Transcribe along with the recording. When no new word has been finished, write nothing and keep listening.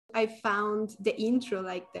I found the intro,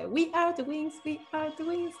 like the "We are the Wings, we are the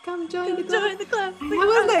Wings, come join the club." Join the club. And I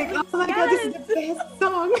was like, oh my God, this is the best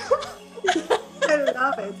song. I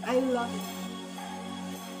love it. I love it.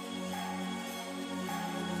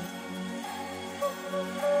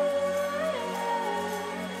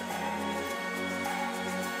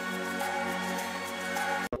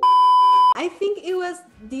 I think it was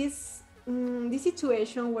this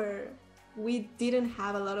situation where we didn't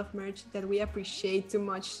have a lot of merch that we appreciate too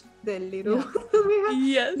much, the little we have.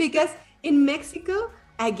 Yes. Because in Mexico,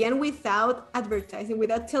 again, without advertising,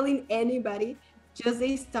 without telling anybody, just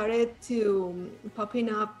they started to popping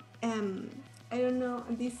up, I don't know,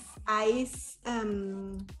 this ice,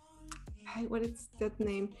 what is that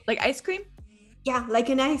name? Like ice cream? Yeah, like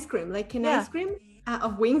an ice cream, ice cream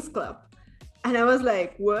of Wings Club. And I was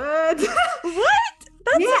like, what? What?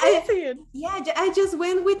 That's amazing. I just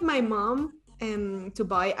went with my mom to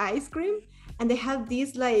buy ice cream, and they have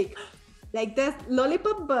this like that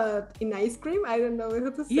lollipop but in ice cream. I don't know how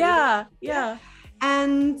to say it. Yeah.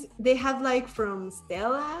 And they have like from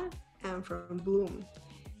Stella and from Bloom.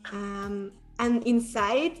 And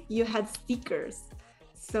inside you had stickers.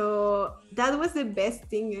 So that was the best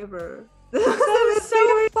thing ever. That was so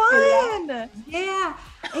fun. Yeah,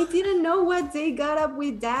 I didn't know what they got up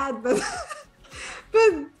with that, but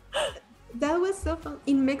that was so fun.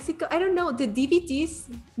 In Mexico, I don't know, the DVDs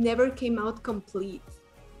never came out complete.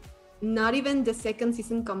 Not even the second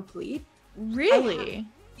season complete. Really?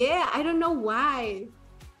 I don't know why.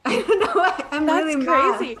 I don't know why. That's really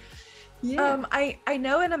crazy. Mad. Yeah. I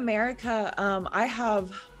know in America, I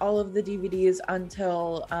have all of the DVDs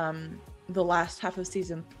until the last half of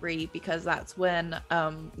season 3, because that's when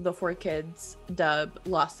the 4Kids dub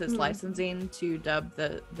lost his licensing to dub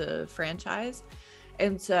the franchise.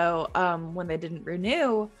 And so when they didn't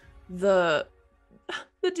renew, the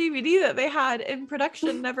DVD that they had in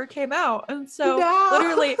production never came out. And so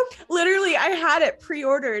literally I had it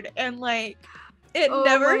pre-ordered and like it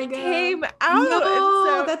never came out. No, and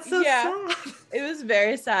so, that's so sad. It was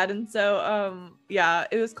very sad. And so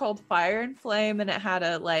it was called Fire and Flame, and it had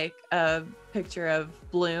a picture of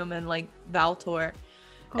Bloom and like Valtor.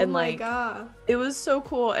 And my God, it was so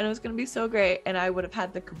cool, and it was gonna be so great, and I would have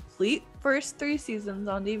had the complete first 3 seasons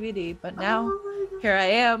on DVD, but now here I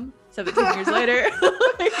am 17 years later.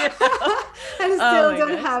 And still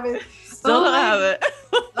don't have it. Still don't have it.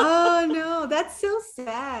 Oh no, that's so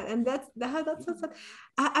sad. And that's so sad.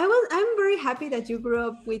 I'm very happy that you grew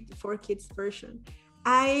up with 4Kids version.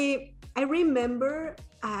 I remember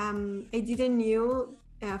I didn't knew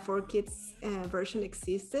 4Kids version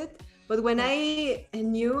existed, but when I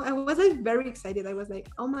knew, I was like very excited. I was like,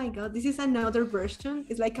 oh my God, this is another version.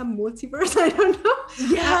 It's like a multiverse. I don't know.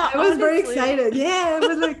 Yeah, I was very excited. Yeah, I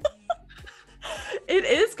was like. It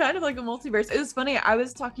is kind of like a multiverse. It was funny. I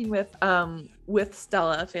was talking with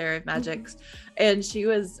Stella, Fairy of Magics, and she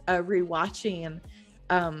was rewatching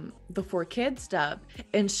the 4Kids dub,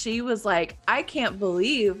 and she was like, I can't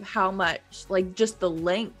believe how much, like, just the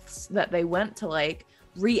lengths that they went to like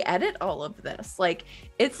re-edit all of this. Like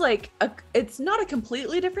it's not a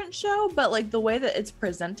completely different show, but like the way that it's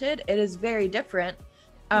presented, it is very different.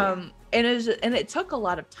 And it took a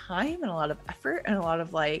lot of time and a lot of effort and a lot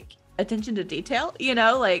of like attention to detail, and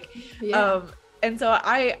so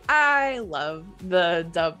I love the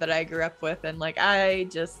dub that I grew up with, and like I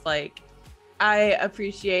just like I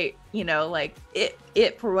appreciate like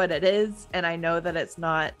it for what it is, and I know that it's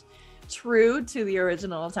not true to the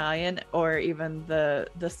original Italian or even the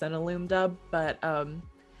Cinelume dub, but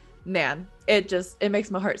man, it makes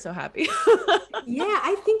my heart so happy. Yeah,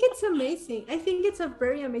 I think it's amazing. I think it's a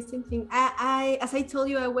very amazing thing. I as I told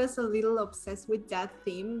you, I was a little obsessed with that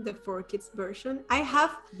theme, the 4Kids version. I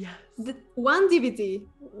have the one DVD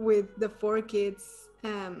with the 4Kids.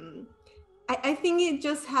 I think it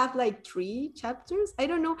just have like 3 chapters. I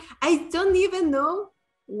don't know. I don't even know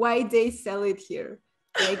why they sell it here.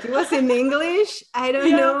 Like it was in English. I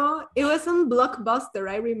don't know. It was on Blockbuster,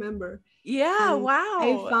 I remember. Yeah, and wow.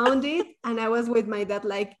 I found it and I was with my dad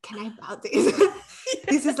like, can I buy this?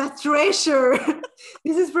 This is a treasure.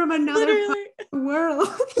 This is from another world.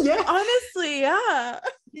 Yeah. Honestly, yeah.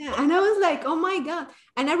 Yeah, and I was like, oh my God.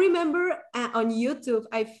 And I remember on YouTube,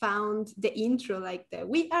 I found the intro, like the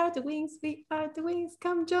 "We are the Wings, we are the Wings,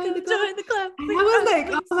 come join the club." Join the club. And I was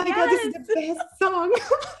like, oh my God, this is the best song.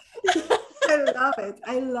 I love it.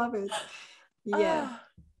 I love it. Yeah.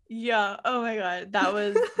 Yeah. Oh my God. That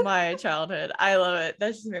was my childhood. I love it. That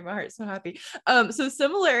just made my heart so happy. So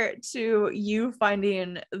similar to you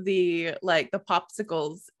finding the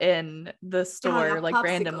popsicles in the store, like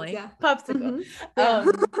randomly. Popsicle.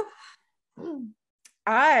 Mm-hmm.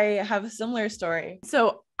 I have a similar story.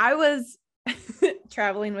 So I was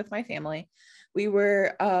traveling with my family. We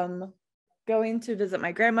were going to visit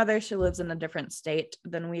my grandmother. She lives in a different state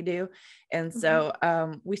than we do. And so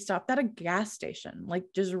we stopped at a gas station, like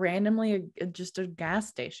just randomly, just a gas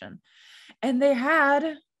station. And they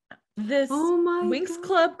had this Winx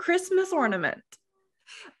Club Christmas ornament.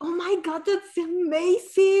 Oh my God, that's amazing.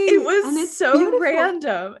 It was so beautiful.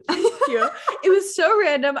 Random. Thank you. It was so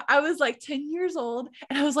random. I was like 10 years old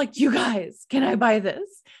and I was like, you guys, can I buy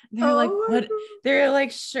this? And they're like, what? God. They're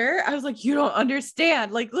like, sure. I was like, you don't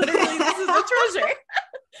understand. Like literally this is a treasure.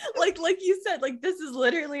 like you said, like this is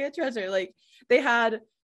literally a treasure. Like they had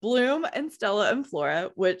Bloom and Stella and Flora,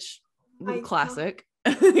 which classic.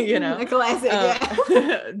 You know, a classic.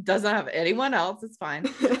 Yeah. Doesn't have anyone else. It's fine.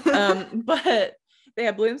 But they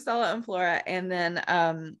had Bloom, Stella, and Flora, and then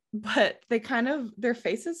but they their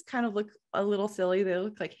faces kind of look a little silly. They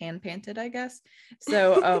look like hand painted, I guess.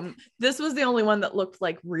 So this was the only one that looked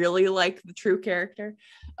like really like the true character.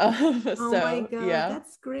 Oh my God, yeah,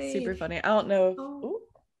 that's great. Super funny. I don't know.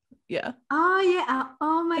 Yeah. Oh yeah.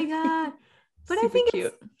 Oh my God. But super I think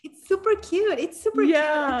cute. It's super cute. It's super cute.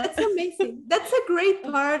 That's amazing. That's a great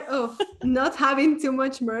part of not having too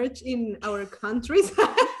much merch in our countries.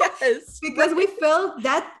 Yes, because we felt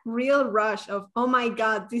that real rush of, oh my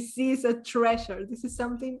God, this is a treasure. This is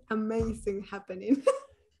something amazing happening.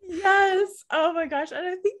 Yes. Oh my gosh. And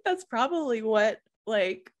I think that's probably what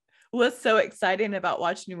like was so exciting about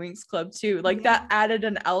watching Winx Club too. Like that added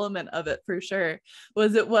an element of it for sure.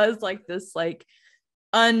 It was like this like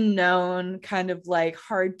unknown kind of like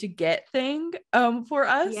hard to get thing for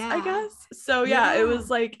us, I guess. So it was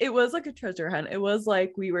like a treasure hunt. It was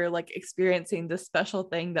like we were like experiencing this special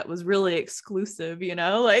thing that was really exclusive, you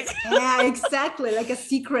know, like exactly, like a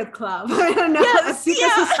secret club. I don't know, a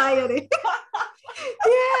secret society.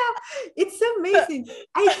 It's amazing.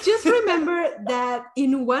 I just remember that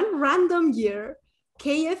in one random year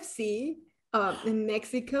KFC in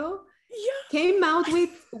Mexico came out with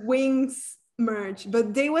Winx merch,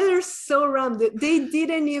 but they were so random. They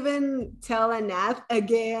didn't even tell an ad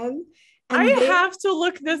again. And I have to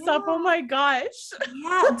look this up. Oh my gosh.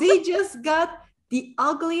 They just got the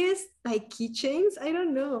ugliest like keychains. I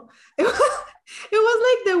don't know. It was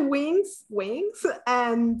like the wings,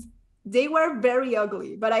 and they were very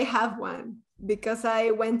ugly. But I have one because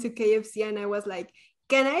I went to KFC and I was like,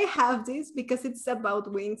 can I have this? Because it's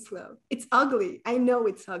about Winx Club. It's ugly. I know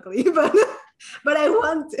it's ugly, but I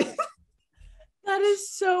want it. That is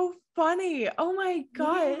so funny. Oh my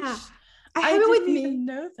gosh. Yeah. I have it with me. Even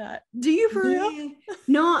know that. Do you for real?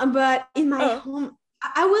 No, but in my home,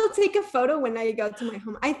 I will take a photo when I go to my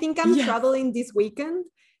home. I think I'm traveling this weekend.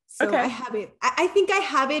 So I have it. I think I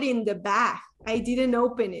have it in the bag. I didn't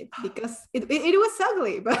open it because it was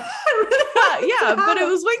ugly, but but it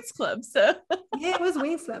was Winx Club. So it was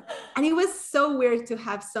Winx Club. And it was so weird to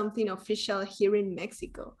have something official here in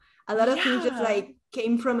Mexico. A lot of things just like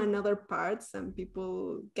came from another part. Some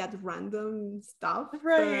people get random stuff.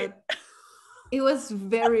 Right. But it was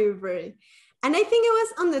very, very, and I think it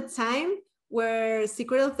was on the time where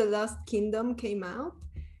Secret of the Lost Kingdom came out.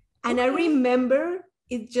 And I remember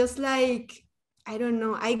it just like, I don't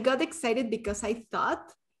know, I got excited because I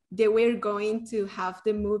thought they were going to have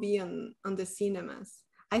the movie on the cinemas.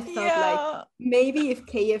 I thought like maybe if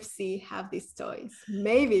KFC have these toys,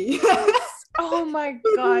 maybe. Oh my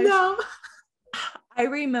gosh. No. I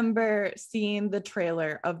remember seeing the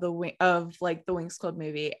trailer of the Winx Club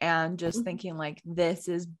movie and just thinking like, this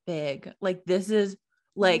is big. Like this is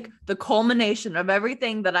like the culmination of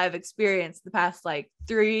everything that I've experienced the past like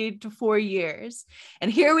 3 to 4 years.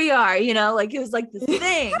 And here we are, you know, like it was like this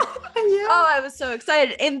thing. Oh, I was so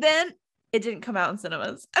excited. And then it didn't come out in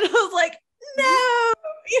cinemas. And I was like, no.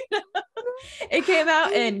 You know? It came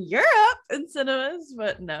out in Europe in cinemas,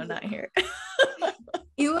 but no, not here.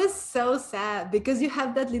 It was so sad because you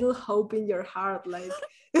have that little hope in your heart, like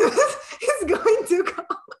it's going to come.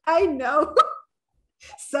 I know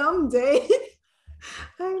someday.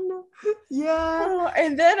 I know. Yeah.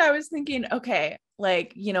 And then I was thinking, okay,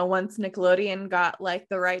 like, you know, once Nickelodeon got like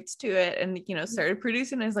the rights to it and, you know, started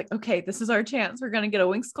producing, I was like, okay, this is our chance. We're going to get a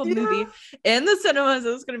Winx Club movie in the cinemas.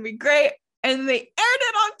 It was going to be great. And they aired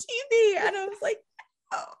it on TV. And I was like,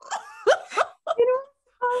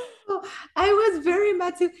 I was very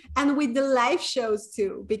mad too. And with the live shows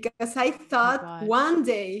too, because I thought one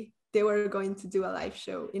day they were going to do a live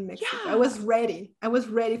show in Mexico. I was ready. I was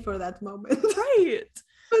ready for that moment. Right.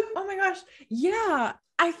 Oh my gosh. Yeah.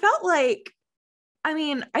 I felt like, I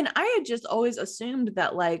mean, and I had just always assumed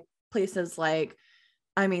that like places like,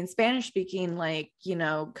 I mean, Spanish speaking, like, you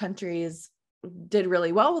know, countries did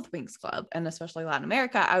really well with Winx Club and especially Latin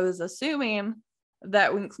America. I was assuming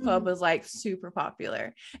that Winx Club was like super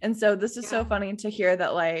popular. And so this is so funny to hear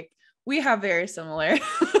that like we have very similar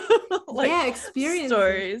like experiences.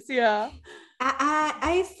 Stories.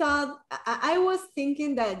 I thought, I was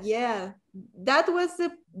thinking that that was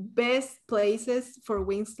the best places for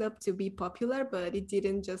Winx Club to be popular, but it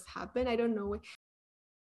didn't just happen. I don't know.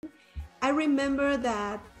 I remember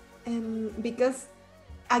that because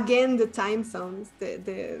again the time zones,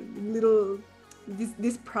 the little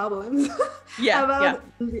these problems about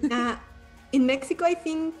in Mexico, I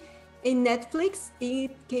think in Netflix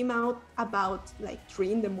it came out about like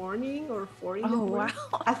 3 in the morning or 4 in the morning.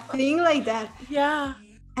 Wow. A thing like that.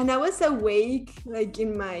 And I was awake like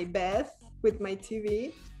in my bed with my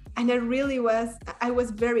TV, and I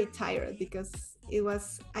was very tired because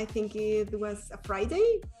I think it was a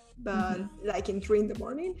Friday, but like in 3 in the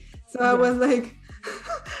morning. So I was like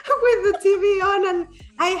with the TV on, and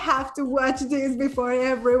I have to watch this before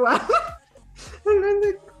everyone. And I'm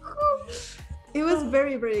like, it was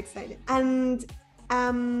very, very exciting. And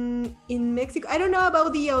in Mexico, I don't know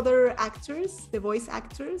about the other actors, the voice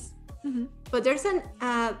actors, but there's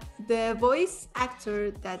the voice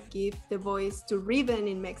actor that gave the voice to Riven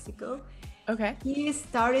in Mexico. Okay. He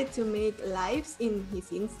started to make lives in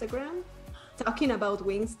his Instagram talking about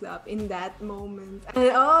Winx Club in that moment. And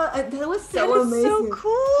that was so amazing. So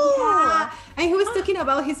cool. Yeah. And he was talking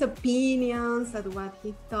about his opinions and what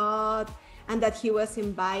he thought, and that he was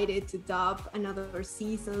invited to dub another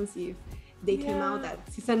seasons if they came out.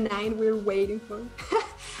 That season 9 we're waiting for.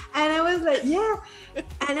 And I was like,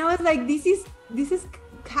 and I was like, this is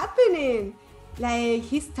happening. Like,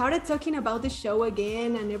 he started talking about the show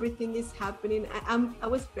again, and everything is happening. I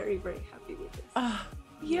was very, very happy with this.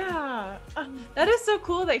 That is so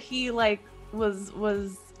cool that he like was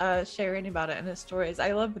sharing about it in his stories.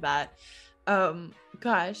 I love that.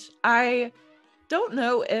 Gosh, I don't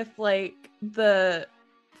know if like the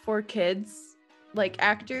 4Kids like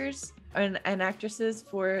actors and actresses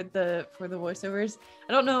for the voiceovers,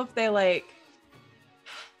 I don't know if they like,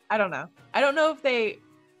 I don't know if they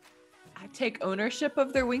take ownership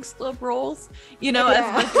of their Winx Club roles, you know,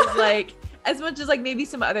 as much as like maybe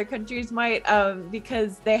some other countries might,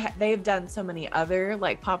 because they've done so many other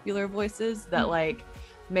like popular voices that like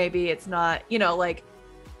maybe it's not, you know, like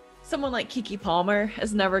someone like Kiki Palmer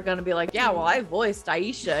is never gonna be like, well, I voiced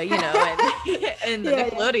Aisha, you know, and the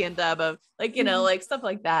Nickelodeon dub of like, you know, like stuff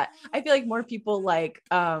like that. I feel like more people like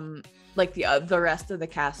the rest of the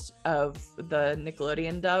cast of the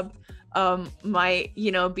Nickelodeon dub might,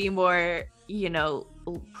 you know, be more, you know,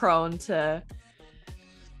 prone to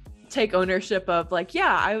take ownership of like,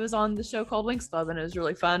 I was on the show called Winx Club and it was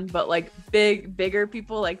really fun. But like bigger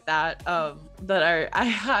people like that, that are,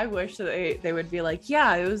 I wish that they would be like,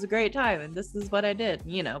 it was a great time and this is what I did,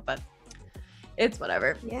 you know, but it's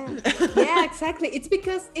whatever. Exactly. It's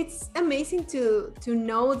because it's amazing to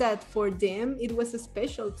know that for them it was a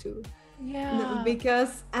special too.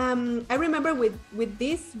 Because I remember with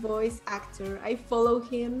this voice actor, I follow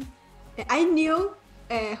him. I knew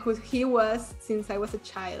who he was since I was a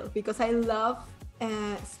child, because I love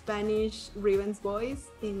Spanish Riven's voice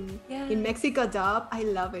in Mexico dub. I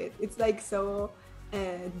love it. It's like so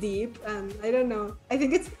deep, and I don't know. I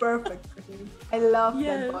think it's perfect for him. I love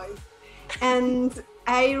that voice. And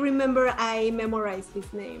I remember I memorized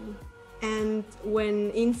his name. And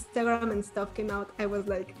when Instagram and stuff came out, I was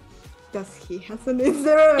like, does he have an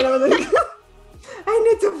Instagram? And I was like, I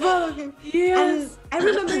need to follow him. And I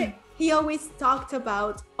remember he always talked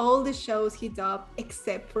about all the shows he dubbed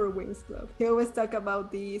except for Winx Club. He always talked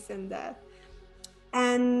about this and that.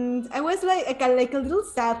 And I was like a little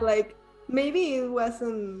sad, like maybe it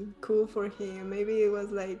wasn't cool for him. Maybe it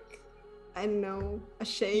was like, I don't know, a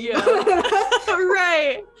shame.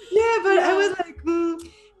 Right. But I was like,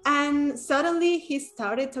 And suddenly he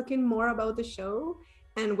started talking more about the show.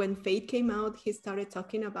 And when Fate came out, he started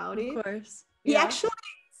talking about it. Of course. He actually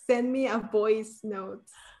sent me a voice note.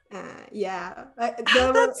 That's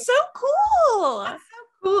so cool. That's so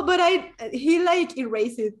cool. But he like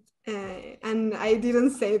erased it, and I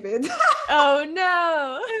didn't save it. Oh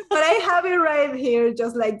no. But I have it right here,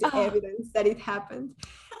 just like the evidence that it happened.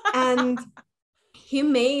 And he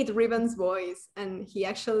made Riven's voice, and he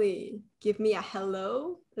actually gave me a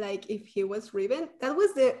hello, like if he was Riven. That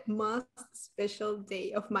was the most special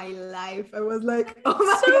day of my life. I was like, oh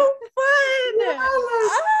my God.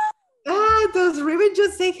 Fun. Does Riven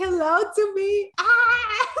just say hello to me?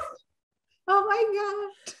 Oh my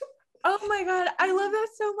God. Oh my God. I love that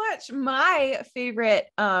so much. My favorite,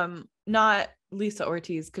 not Lisa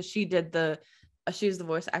Ortiz, because she was the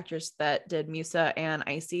voice actress that did Musa and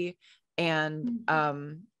Icy and a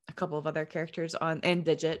couple of other characters and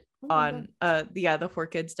Digit on the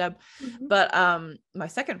 4Kids dub. But my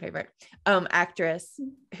second favorite actress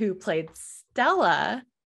who played Stella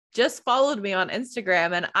just followed me on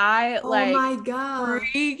Instagram, and I my God,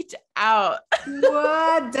 freaked out.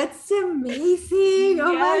 What? That's amazing.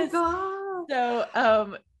 Oh my God. So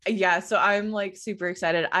so I'm like super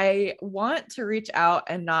excited. I want to reach out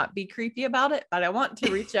and not be creepy about it, but I want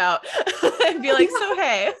to reach out and be like, so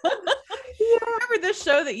hey, remember this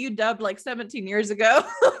show that you dubbed like 17 years ago?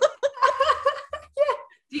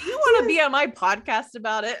 Do you want to be on my podcast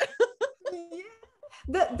about it?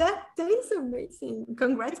 That is amazing.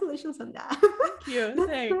 Congratulations on that. Thank you.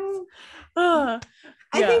 Thanks. I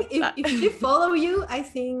think if she follow you, I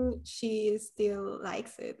think she still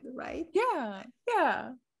likes it, right? Yeah.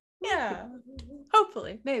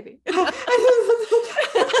 Hopefully, maybe. Yeah.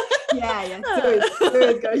 Do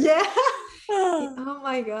it, girl. Yeah. Oh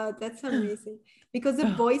my God, that's amazing. Because the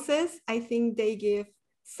voices, I think they give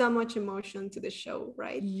so much emotion to the show,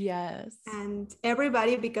 right? Yes. And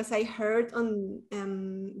everybody, because I heard on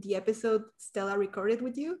the episode Stella recorded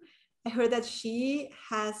with you, I heard that she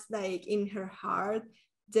has like in her heart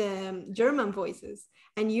the German voices,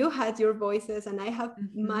 and you had your voices and I have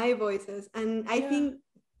my voices, and I think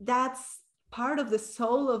that's part of the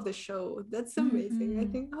soul of the show. That's amazing. I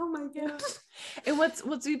think, oh my God. And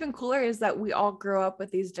what's even cooler is that we all grow up with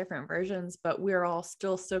these different versions, but we're all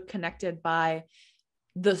still so connected by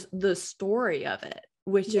the story of it,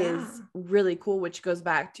 which is really cool, which goes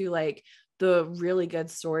back to like the really good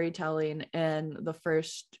storytelling in the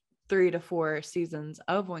first 3 to 4 seasons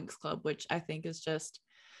of Winx Club, which I think is just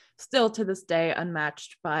still to this day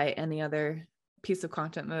unmatched by any other piece of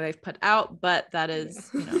content that they've put out, but that is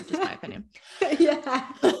just my opinion.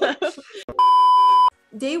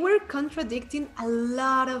 They were contradicting a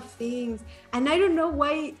lot of things, and I don't know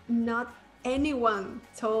why not anyone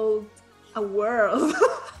told a world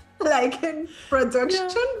like in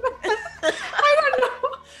production. I don't know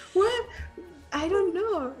what. I don't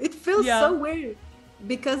know. It feels so weird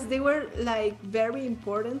because they were like very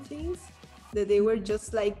important things that they were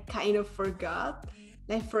just like kind of forgot.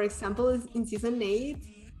 Like for example, in season 8,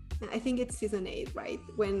 I think it's season 8, right?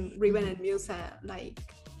 When Riven and Musa like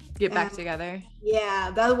get back together.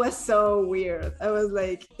 Yeah, that was so weird. I was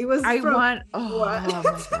like, it was. Oh my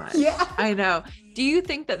God. Yeah, I know. Do you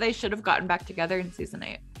think that they should have gotten back together in season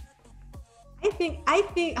 8? I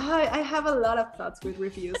think I have a lot of thoughts with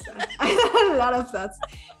reviews. I have a lot of thoughts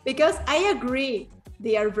because I agree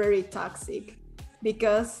they are very toxic.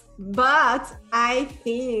 But I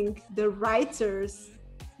think the writers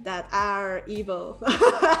that are evil,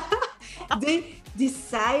 they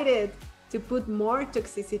decided to put more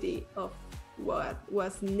toxicity of what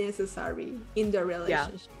was necessary in the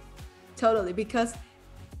relationship. Totally, because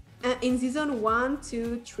in season 1,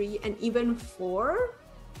 2, 3, and even 4,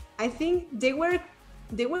 I think they were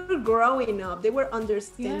growing up. They were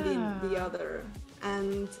understanding the other,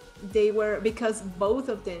 and they were, because both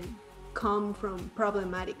of them come from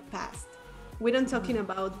problematic past. We don't talking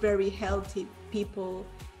about very healthy people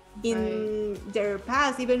in their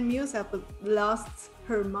past. Even Musa lost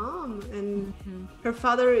her mom, and her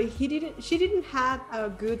father, she didn't have a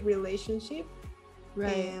good relationship,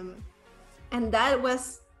 and that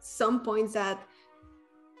was some points that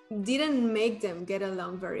didn't make them get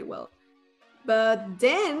along very well. But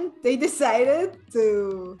then they decided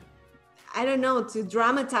to, I don't know, to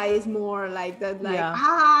dramatize more like that, like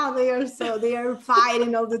they are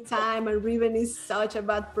fighting all the time, and Riven is such a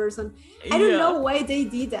bad person. I don't know why they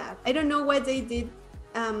did that. I don't know why they did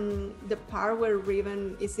the part where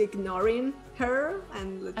Riven is ignoring her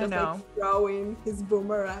and just like throwing his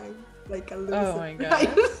boomerang like a loser. Oh my God.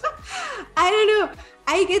 I don't know.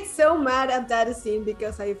 I get so mad at that scene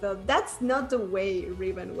because I felt that's not the way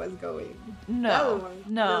Riven was going. No,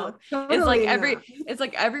 totally it's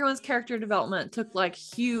like everyone's character development took like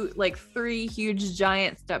 3 huge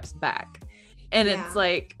giant steps back, and it's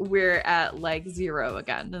like we're at like 0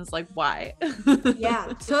 again, and it's like, why?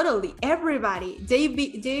 Yeah, totally. Everybody,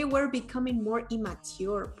 they were becoming more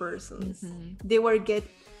immature persons. They were get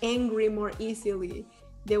angry more easily.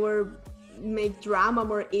 They were make drama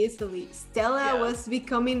more easily. Stella was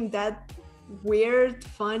becoming that weird,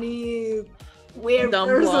 funny, weird dumb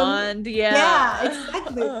person. Blonde. Yeah,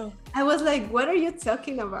 exactly. I was like, what are you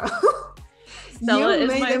talking about? Stella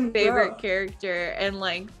is my favorite character, and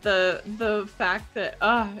like the fact that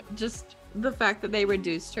just the fact that they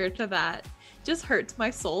reduced her to that just hurts my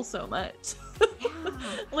soul so much.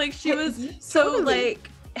 Like she was so like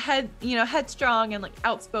headstrong and like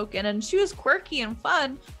outspoken, and she was quirky and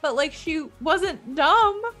fun, but like she wasn't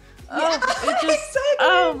dumb.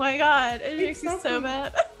 Oh my God, it makes me so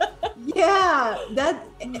mad. Yeah, that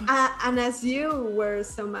and as you were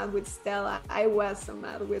so mad with Stella, I was so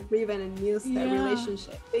mad with Riven and Musa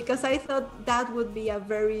relationship, because I thought that would be a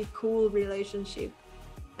very cool relationship,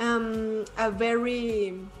 a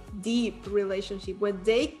very deep relationship where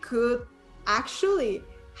they could actually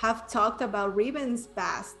have talked about Riven's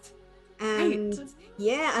past, and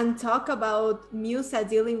and talk about Musa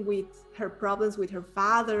dealing with her problems with her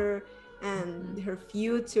father and her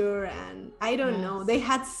future, and I don't know, they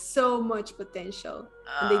had so much potential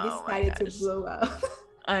and they decided to blow up.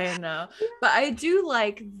 I know, but I do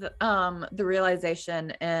like the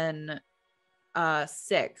realization in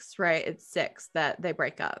 6, right? It's 6 that they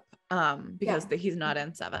break up because he's not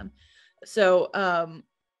in 7. So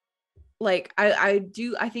like I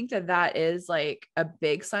think that is like a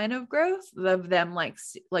big sign of growth of them, like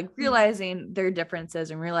realizing their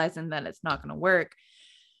differences and realizing that it's not going to work.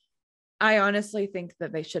 I honestly think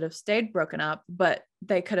that they should have stayed broken up, but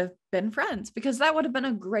they could have been friends, because that would have been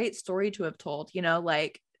a great story to have told, you know,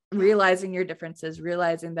 like realizing your differences,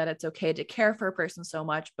 realizing that it's okay to care for a person so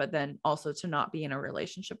much, but then also to not be in a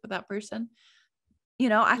relationship with that person. You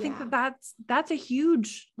know, I think that's a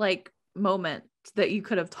huge like moment that you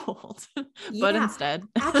could have told, but instead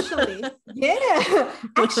actually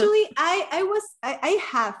I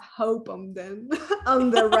have hope on them, on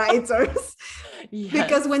the writers,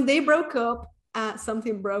 because when they broke up,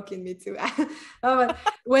 something broke in me too.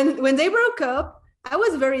 When they broke up, I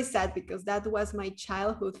was very sad, because that was my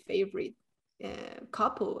childhood favorite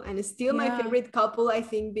couple, and it's still my favorite couple, I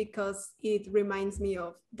think, because it reminds me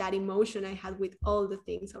of that emotion I had with all the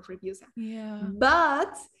things of Rebusa.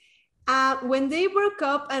 But when they broke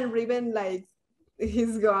up and Riven, like,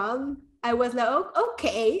 he's gone, I was like, oh,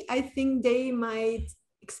 okay, I think they might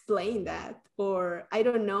explain that, or I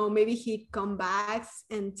don't know, maybe he come back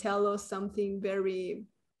and tell us something very,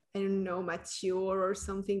 I don't know, mature, or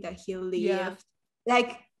something that he lived,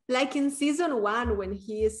 like in season 1 when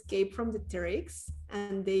he escaped from the Terrix,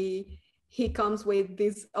 and he comes with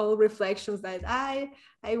these old reflections that I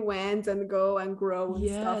went and go and grow and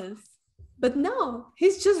stuff. But no,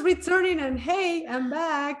 he's just returning and, hey, I'm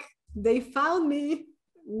back. They found me.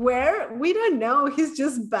 Where? We don't know. He's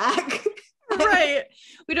just back. Right.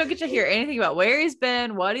 We don't get to hear anything about where he's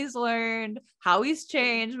been, what he's learned, how he's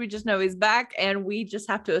changed. We just know he's back, and we just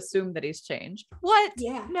have to assume that he's changed. What?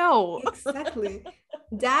 Yeah. No. Exactly.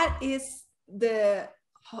 That is I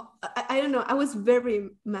don't know. I was very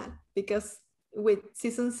mad, because with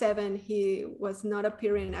season 7, he was not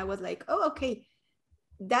appearing. I was like, oh, okay.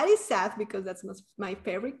 That is sad, because that's my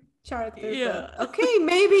favorite character. But okay,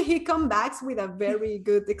 maybe he comes back with a very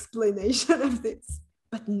good explanation of this.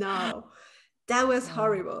 But no, that was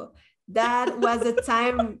horrible. That was a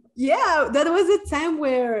time, that was a time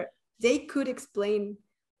where they could explain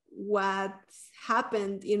what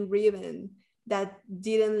happened in Riven that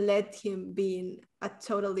didn't let him being a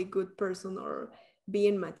totally good person, or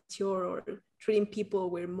being mature, or treating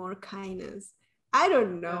people with more kindness. I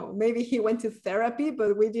don't know. Maybe he went to therapy,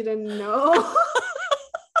 but we didn't know.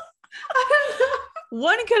 I don't know.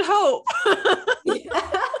 One could hope. That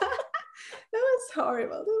was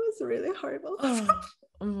horrible. That was really horrible.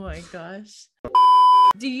 Oh my gosh.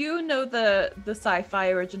 Do you know the sci-fi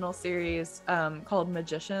original series called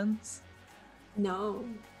Magicians? No.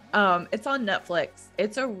 It's on Netflix.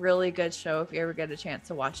 It's a really good show if you ever get a chance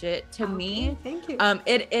to watch it. To me, thank you.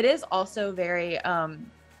 It is also very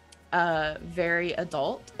very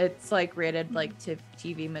adult. It's like rated like to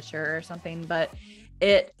TV mature or something, but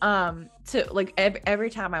it to like every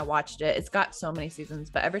time I watched it, it's got so many seasons,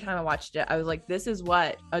 but every time I watched it, I was like, this is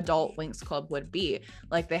what adult Winx Club would be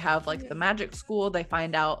like. They have like the magic school, they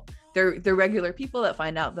find out they're regular people that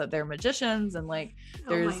find out that they're magicians, and like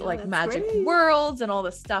there's like magic worlds and all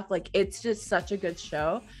this stuff. Like it's just such a good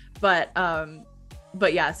show.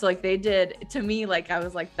 But yeah, so like they did, to me, like I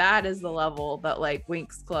was like, that is the level that like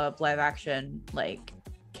Winx Club live action like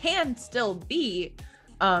can still be.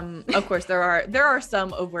 Of course there are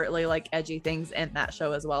some overtly like edgy things in that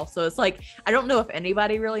show as well, so it's like I don't know if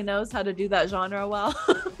anybody really knows how to do that genre well.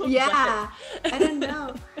 I don't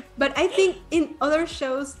know, but I think in other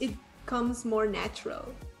shows it comes more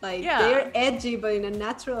natural. Like they're edgy, but in a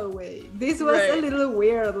natural way. This was a little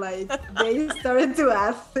weird. Like they started to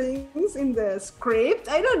add things in the script.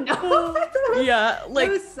 I don't know.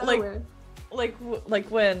 Weird. Like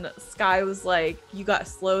when Sky was like, you got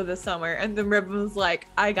slow this summer, and then Ribbon was like,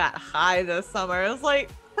 I got high this summer. I was like,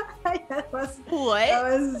 that was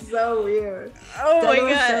what? So weird. Oh my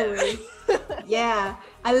god. So weird. Yeah,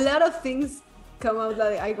 a lot of things come out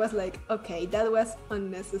that I was like, okay, that was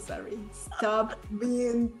unnecessary. Stop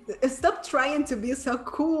trying to be so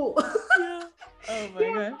cool. Oh my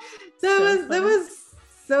gosh. That was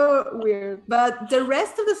so weird. But the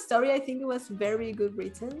rest of the story, I think it was very good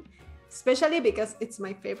written, especially because it's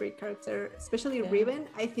my favorite character, especially Riven.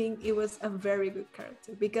 I think it was a very good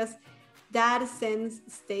character because that sense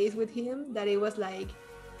stays with him, that it was like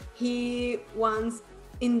he wants,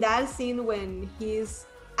 in that scene when he's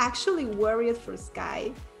actually worried for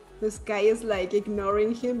Sky, the Sky is like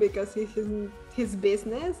ignoring him because he's in his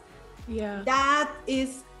business. Yeah, that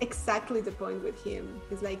is exactly the point with him.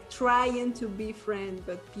 He's like trying to be friend,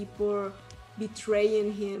 but people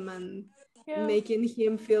betraying him and making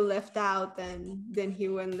him feel left out, and then he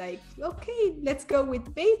went like, okay, let's go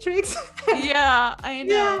with Beatrix. Yeah, I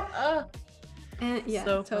know. Yeah,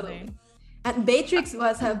 so totally funny. And Beatrix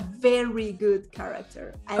was a very good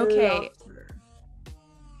character. I loved her.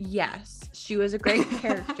 Yes, she was a great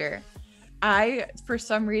character. For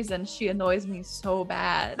some reason, she annoys me so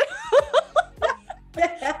bad.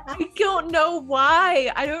 I don't know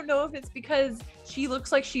why. I don't know if it's because she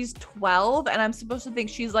looks like she's 12 and I'm supposed to think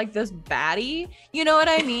she's like this baddie. You know what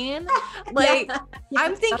I mean? Like,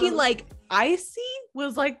 I'm thinking like Icy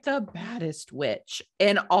was like the baddest witch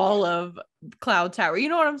in all of Cloud Tower. You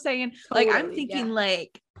know what I'm saying? Totally, like, I'm thinking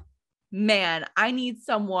like, man, I need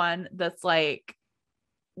someone that's like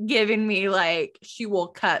giving me like, she will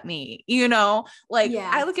cut me, you know? Like,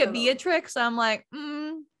 I look at Beatrix, I'm like,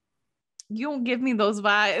 you don't give me those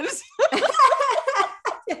vibes.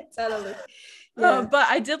 Totally. But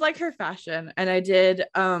I did like her fashion, and I did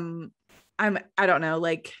I don't know,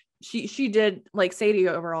 like she did, like Sadie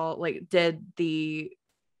overall like did the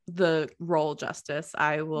role justice.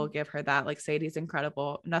 I will give her that. Like, Sadie's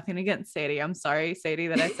incredible. Nothing against Sadie. I'm sorry, Sadie,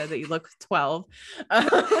 that I said that you look 12. I'm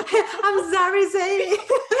sorry, Sadie.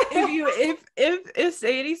 if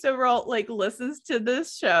Sadie Sobral like listens to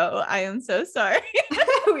this show, I am so sorry.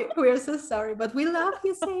 We're so sorry, but we love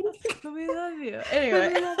you, Sadie. We love you.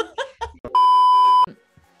 Anyway.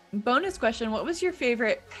 Bonus question: what was your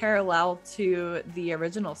favorite parallel to the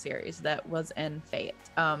original series that was in Fate?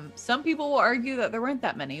 Some people will argue that there weren't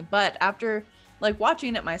that many, but after like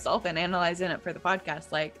watching it myself and analyzing it for the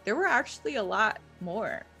podcast, like there were actually a lot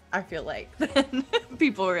more, I feel like, than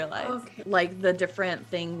people realize. Okay. Like the different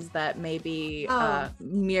things that maybe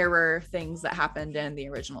mirror things that happened in the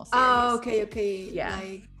original series. Oh, okay. Yeah.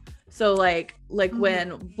 So like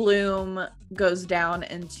when Bloom goes down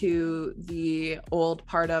into the old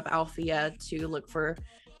part of Althea to look for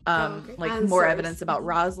like answers. More evidence about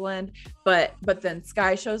Rosalind, but then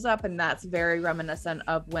Sky shows up, and that's very reminiscent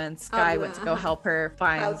of when Sky went to go help her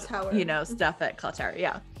find stuff at Cloud Tower.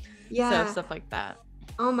 Yeah. So stuff like that.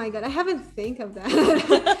 Oh my god, I haven't think of that.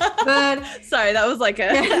 But sorry, that was like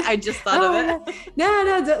I just thought of it.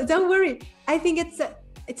 No, don't worry. I think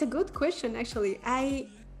it's a good question actually. I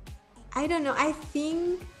don't know. I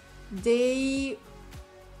think they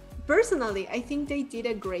did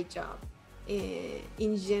a great job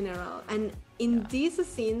in general. And in these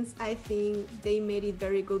scenes, I think they made it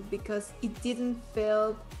very good because it didn't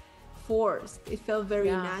feel forced. It felt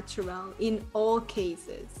very natural in all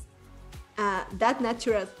cases. That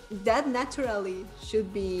naturally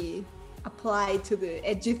should be applied to the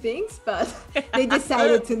edgy things, but they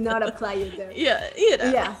decided to not apply it there.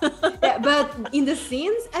 Yeah, but in the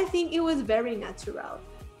scenes, I think it was very natural.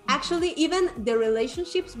 Actually, even the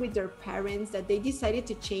relationships with their parents that they decided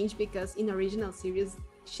to change, because in original series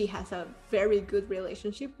she has a very good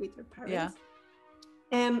relationship with her parents.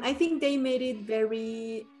 I think they made it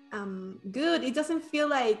very good. It doesn't feel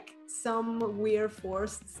like some weird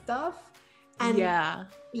forced stuff. And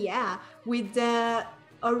with the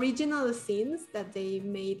original scenes that they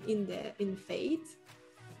made in Fate,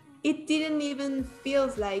 it didn't even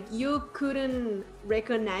feel like you couldn't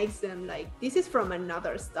recognize them, like this is from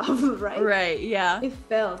another stuff, right? It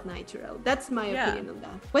felt natural. That's my opinion on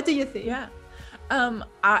that. What do you think?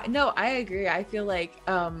 I agree. I feel like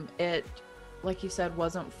it, like you said,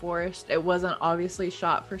 wasn't forced. It wasn't obviously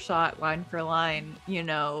shot for shot, line for line,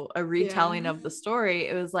 a retelling of the story.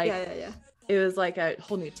 It was like it was like a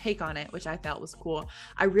whole new take on it, which I thought was cool.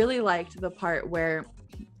 I really liked the part where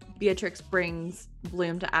Beatrix brings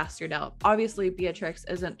Bloom to Astrodel. Obviously, Beatrix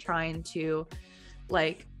isn't trying to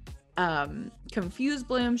confuse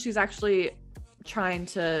Bloom. She's actually trying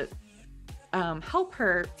to help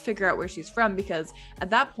her figure out where she's from, because at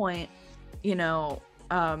that point,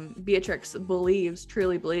 Beatrix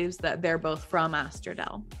truly believes that they're both from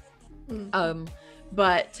Astrodel.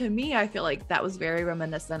 But to me, I feel like that was very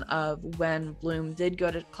reminiscent of when Bloom did go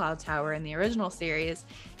to Cloud Tower in the original series,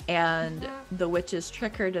 and the witches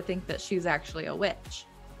trick her to think that she's actually a witch.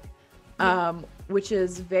 which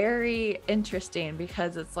is very interesting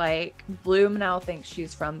because it's like Bloom now thinks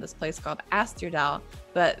she's from this place called Asterdal,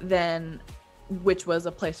 but then which was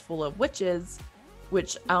a place full of witches,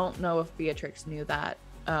 which I don't know if Beatrix knew that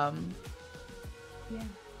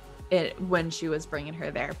when she was bringing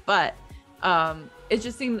her there, but it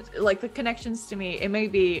just seems like the connections to me, it may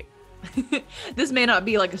be this may not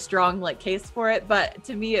be like a strong like case for it, but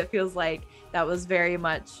to me it feels like that was very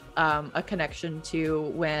much a connection to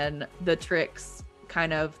when the tricks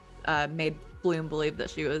kind of made Bloom believe that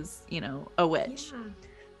she was, you know, a witch.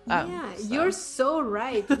 You're so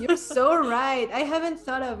right. You're so right. I haven't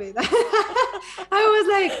thought of it. I was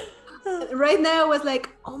like, right now I was like,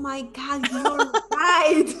 oh my God, you're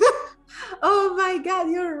right. Oh my God,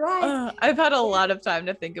 you're right. I've had a lot of time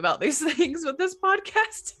to think about these things with this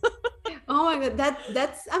podcast. Oh my God,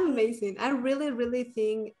 that's amazing. I really, really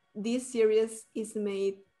think this series is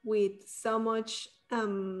made with so much, I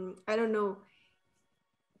don't know,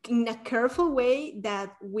 in a careful way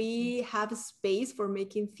that we have space for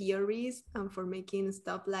making theories and for making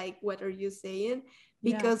stuff like what are you saying,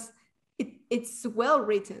 because it's well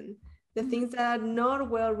written. The things that are not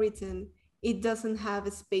well written, it doesn't have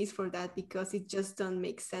a space for that because it just doesn't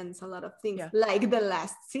make sense. A lot of things like the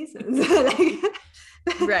last seasons.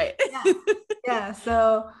 Right.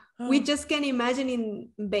 So we just can imagine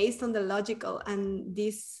based on the logical, and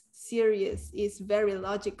this series is very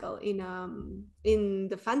logical in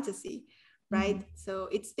the fantasy, right? So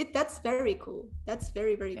that's very cool. That's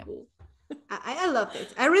very, very cool. I love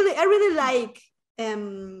it. I really like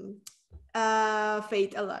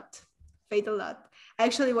Fate a lot. I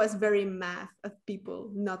actually was very mad at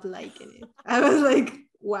people not liking it. I was like,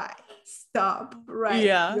 why? Stop, right?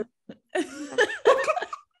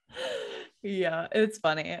 Yeah, it's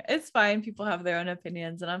funny. It's fine. People have their own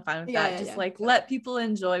opinions, and I'm fine with that. Just let people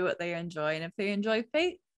enjoy what they enjoy, and if they enjoy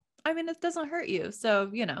Fate, I mean, it doesn't hurt you. So,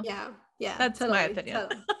 you know. That's totally, my opinion.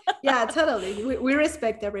 Totally. We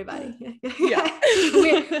respect everybody.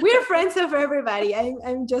 We're friends of everybody.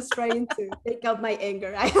 I'm just trying to take out my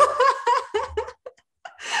anger.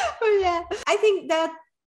 I think that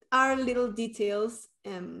are little details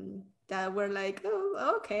that were like,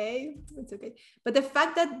 oh, okay, it's okay. But the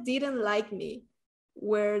fact that didn't like me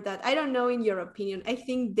were that, I don't know, in your opinion, I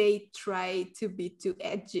think they try to be too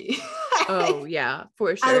edgy. Oh, yeah,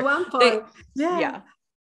 for sure. At one point,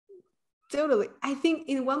 totally. I think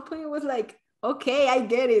in one point it was like, okay, I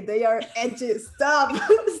get it. They are edgy. Stop,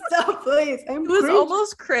 please. It was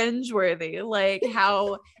almost cringe-worthy, like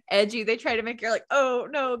how edgy they try to make. You're like, oh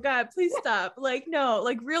no, God, please stop. Like, no,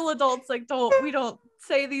 like real adults, like we don't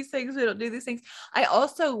say these things. We don't do these things. I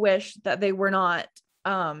also wish that they were not,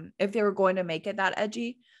 if they were going to make it that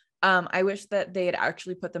edgy, I wish that they had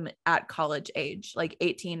actually put them at college age, like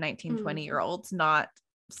 18, 19, 20-year-olds, not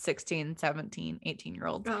 16, 17,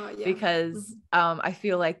 18-year-olds, because I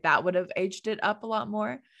feel like that would have aged it up a lot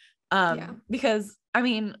more. Because I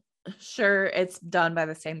mean, sure, it's done by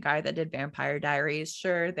the same guy that did Vampire Diaries.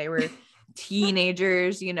 Sure, they were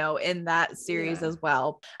teenagers, you know, in that series as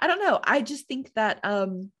well. I don't know. I just think that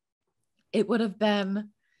it would have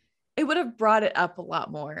brought it up a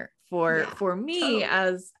lot more for me, totally.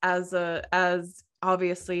 as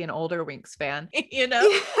obviously an older Winx fan, you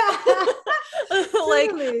know.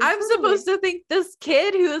 Like, I'm supposed to think this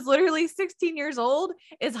kid who is literally 16 years old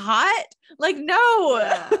is hot? Like, no.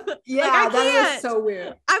 Like, that was so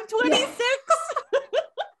weird. I'm 26.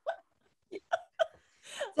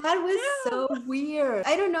 That was so weird.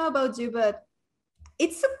 I don't know about you, but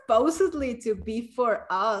it's supposedly to be for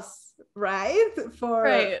us, right?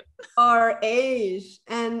 For our age,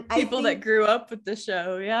 and people that grew up with the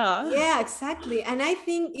show. Yeah, exactly. And I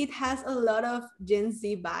think it has a lot of Gen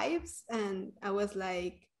Z vibes, and I was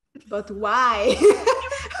like, but why?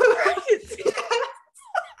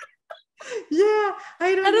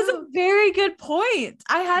 I don't know. That is a very good point.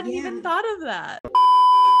 I hadn't even thought of that.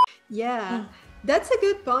 That's a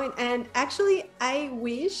good point. And actually, I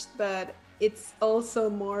wished, but it's also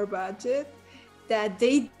more budget, that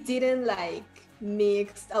they didn't like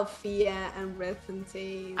mix Althea and Red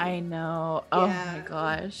Fontaine. I know. Oh my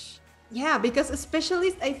gosh. Yeah, because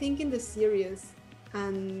especially I think in the series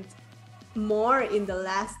and more in the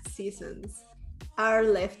last seasons are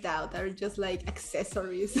left out, are just like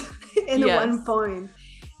accessories in one point.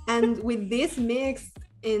 And with this mix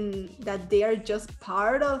in that they are just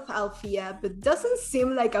part of Althea, but doesn't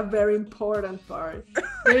seem like a very important part.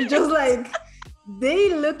 They're just like,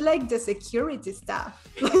 they look like the security staff.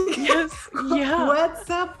 What's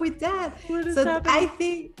up with that? So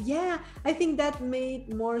happening? I think that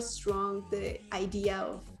made more strong the idea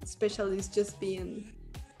of specialists just being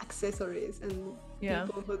accessories and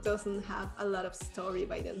people who doesn't have a lot of story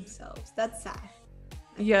by themselves. That's sad.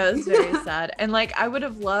 Yeah, it's very sad. And like I would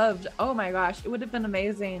have loved, oh my gosh, it would have been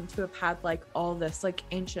amazing to have had like all this like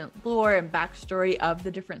ancient lore and backstory of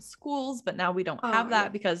the different schools, but now we don't have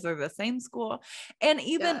that because they're the same school. And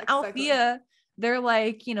even Althea, they're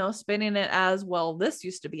like, you know, spinning it as, well, this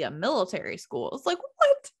used to be a military school. It's like,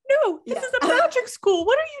 what? No, this is a magic school.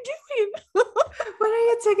 What are you doing? What are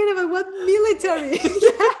you talking about? What military?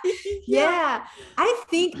 Yeah. I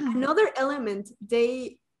think another element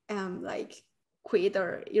they like quit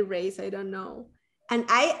or erase, I don't know. And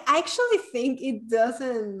I actually think it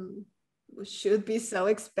should be so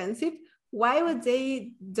expensive. Why would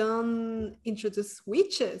they don't introduce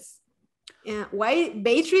witches? Why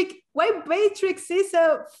Beatrix is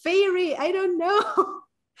a fairy? I don't know.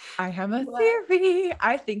 I have a theory.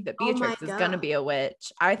 I think that Beatrix is going to be a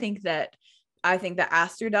witch. I think that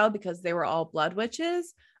Asterdell, because they were all blood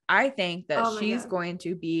witches, I think that she's going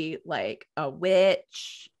to be like a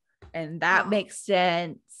witch, and that makes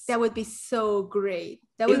sense. That would be so great.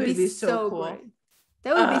 That would be so cool. Great.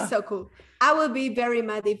 That would be so cool. I would be very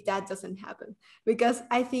mad if that doesn't happen, because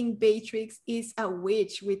I think Beatrix is a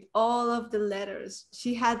witch with all of the letters.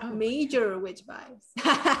 She had major witch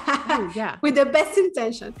vibes. Yeah. With the best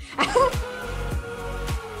intention.